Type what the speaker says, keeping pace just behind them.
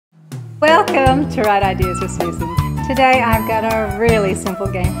Welcome to Wright Ideas with Susan. Today I've got a really simple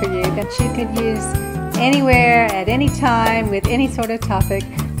game for you that you could use anywhere, at any time, with any sort of topic.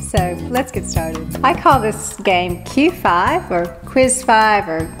 So let's get started. I call this game Q5 or Quiz 5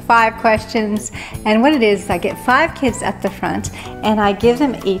 or 5 questions. And what it is, I get 5 kids up the front and I give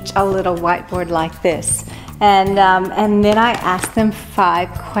them each a little whiteboard like this. And then I ask them 5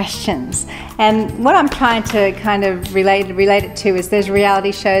 questions. And what I'm trying to kind of relate it to is there's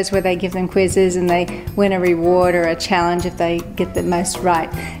reality shows where they give them quizzes and they win a reward or a challenge if they get the most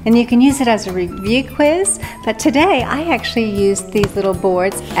right. And you can use it as a review quiz, but today I actually used these little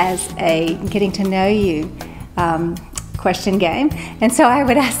boards as a getting to know you question game. And so I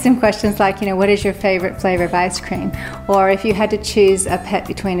would ask them questions like, what is your favorite flavor of ice cream? Or if you had to choose a pet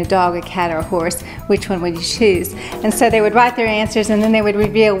between a dog, a cat, or a horse, which one would you choose? And so they would write their answers and then they would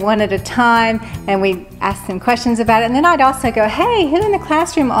reveal one at a time and we'd ask them questions about it. And then I'd also go, hey, who in the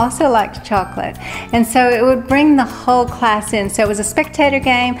classroom also liked chocolate? And so it would bring the whole class in. So it was a spectator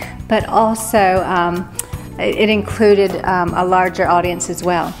game, but also it included a larger audience as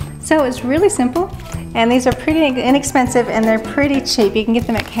well. So it was really simple. And these are pretty inexpensive and they're pretty cheap. You can get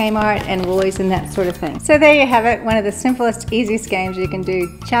them at Kmart and Woolies and that sort of thing. So there you have it, one of the simplest, easiest games you can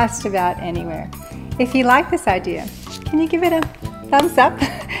do just about anywhere. If you like this idea, can you give it a thumbs up,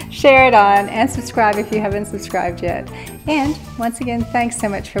 share it on, and subscribe if you haven't subscribed yet. And once again, thanks so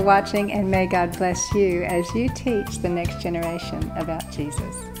much for watching, and may God bless you as you teach the next generation about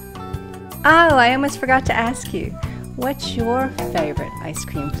Jesus. Oh, I almost forgot to ask you, what's your favorite ice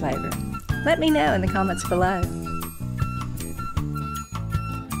cream flavor? Let me know in the comments below.